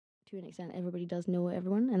to an extent, everybody does know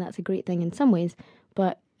everyone, and that's a great thing in some ways.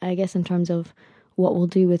 But I guess in terms of what we'll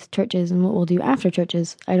do with churches and what we'll do after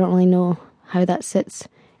churches, I don't really know how that sits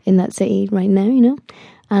in that city right now, you know?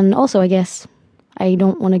 And also, I guess, I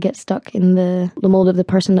don't want to get stuck in the mold of the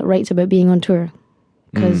person that writes about being on tour.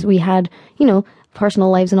 Because we had, you know, personal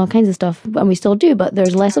lives and all kinds of stuff, and we still do, but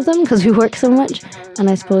there's less of them because we work so much. And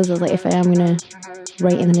I suppose like if I am going to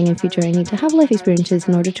write anything in future, I need to have life experiences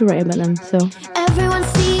in order to write about them. So everyone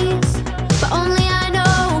sees, but only I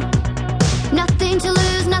know. Nothing to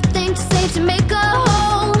lose, nothing to save, to make a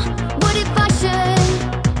whole. What if I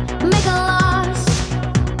should make a loss?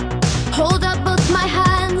 Hold up both my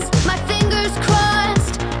hands, my fingers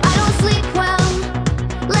crossed. I don't sleep well,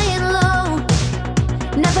 laying low,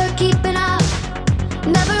 never keeping up,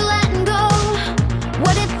 never letting go.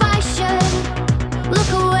 What if I should look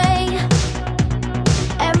away?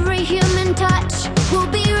 Every human touch will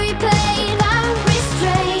be repaid. I'm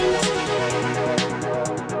restrained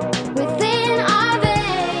within our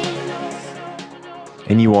veins.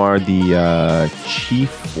 And you are the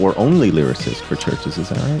chief or only lyricist for churches, is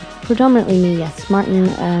that right? predominantly me, yes. Martin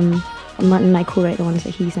and I co-write the ones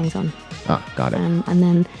that he sings on. Ah, got it. And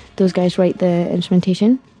then those guys write the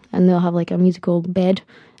instrumentation, and they'll have like a musical bed,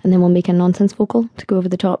 and then we'll make a nonsense vocal to go over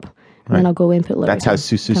the top, and then I'll go away and put lyrics. That's how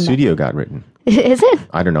Susu Studio got written. Is it?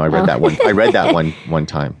 I don't know. I read that one. I read that one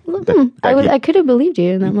time. I could have believed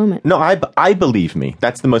you in that moment. No, I believe me.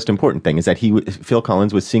 That's the most important thing, is that Phil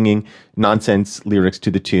Collins was singing nonsense lyrics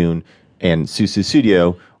to the tune, and Susu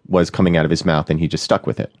Studio was coming out of his mouth, and he just stuck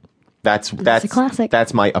with it. That's a classic.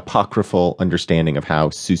 That's my apocryphal understanding of how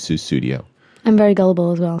Susu Studio. I'm very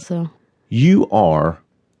gullible as well, so. You are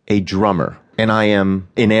a drummer, and I am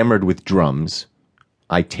enamored with drums.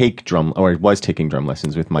 I was taking drum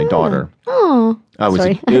lessons with my daughter. Oh,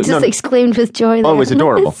 sorry. I just exclaimed with joy there. Oh, it was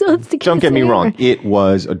adorable. Don't get me wrong. Her. It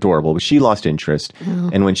was adorable, but she lost interest. Oh.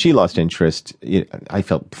 And when she lost interest, I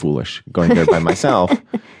felt foolish going there by myself.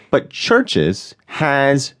 But churches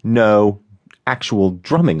has no actual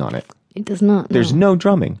drumming on it. It does not. There's no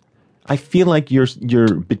drumming. I feel like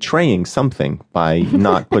you're betraying something by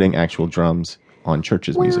not putting actual drums on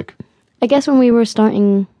churches' music. I guess when we were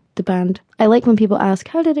starting the band, I like when people ask,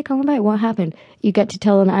 how did it come about? What happened? You get to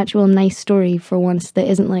tell an actual nice story for once that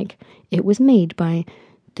isn't like, it was made by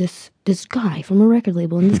this guy from a record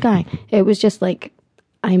label and this guy. It was just like,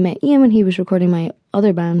 I met Ian when he was recording my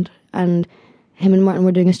other band, and him and Martin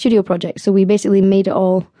were doing a studio project. So we basically made it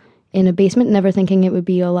all in a basement, never thinking it would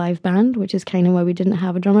be a live band, which is kind of why we didn't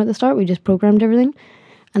have a drummer at the start. We just programmed everything.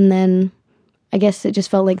 And then I guess it just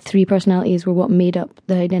felt like three personalities were what made up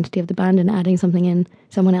the identity of the band, and adding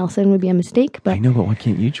someone else in would be a mistake. But I know, but why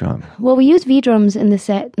can't you drum? Well, we use V-drums in the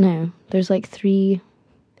set now. There's like three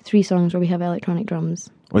songs where we have electronic drums.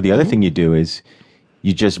 Or the other thing you do is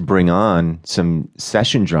you just bring on some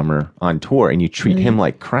session drummer on tour, and you treat him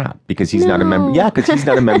like crap because he's not a member. Yeah, because he's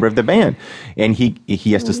not a member of the band, and he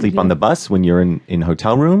has to sleep on the bus when you're in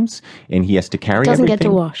hotel rooms, and he has to carry everything. Doesn't get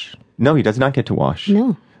to wash. No, he does not get to wash.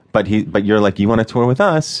 No. But you're like, you want to tour with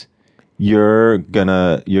us? You're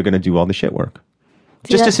gonna do all the shit work.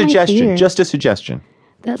 See, just a suggestion. Just a suggestion.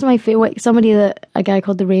 That's my favorite. A guy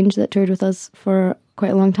called The Range that toured with us for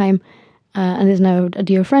quite a long time, and is now a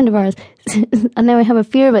dear friend of ours. And now I have a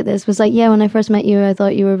fear about this. Was like, yeah, when I first met you, I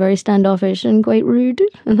thought you were very standoffish and quite rude,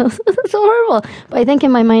 and that's horrible. But I think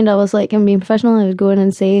in my mind, I was like, I'm being professional. I would go in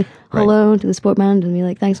and say hello to the sport band and be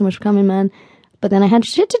like, thanks so much for coming, man. But then I had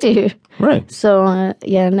shit to do. Right. So,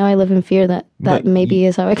 now I live in fear that maybe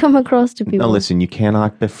is how I come across to people. Now listen, you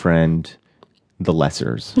cannot befriend the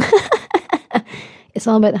lessers. It's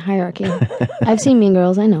all about the hierarchy. I've seen Mean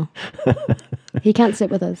Girls, I know. He can't sit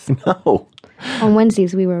with us. No. On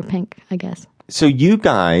Wednesdays, we were pink, I guess. So you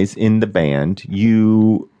guys in the band,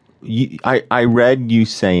 I read you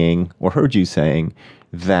saying, or heard you saying,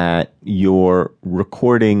 that your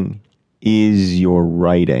recording is your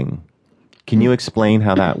writing. Can you explain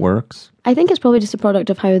how that works? I think it's probably just a product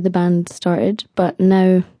of how the band started, but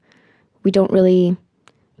now we don't really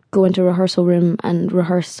go into a rehearsal room and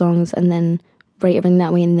rehearse songs and then write everything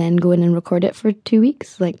that way and then go in and record it for 2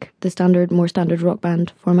 weeks, like the more standard rock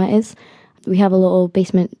band format is. We have a little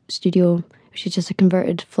basement studio, which is just a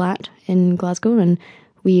converted flat in Glasgow, and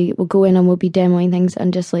we will go in and we'll be demoing things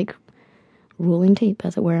and just like rolling tape,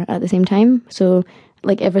 as it were, at the same time. So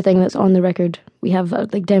like everything that's on the record, we have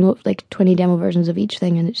like 20 demo versions of each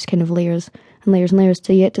thing, and it just kind of layers and layers and layers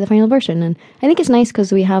till you get to the final version. And I think it's nice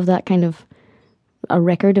because we have that kind of a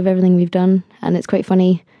record of everything we've done, and it's quite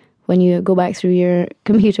funny when you go back through your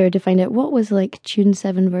computer to find out what was like Tune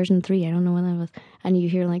 7 version 3, I don't know when that was, and you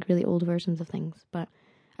hear like really old versions of things. But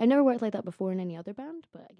I've never worked like that before in any other band, but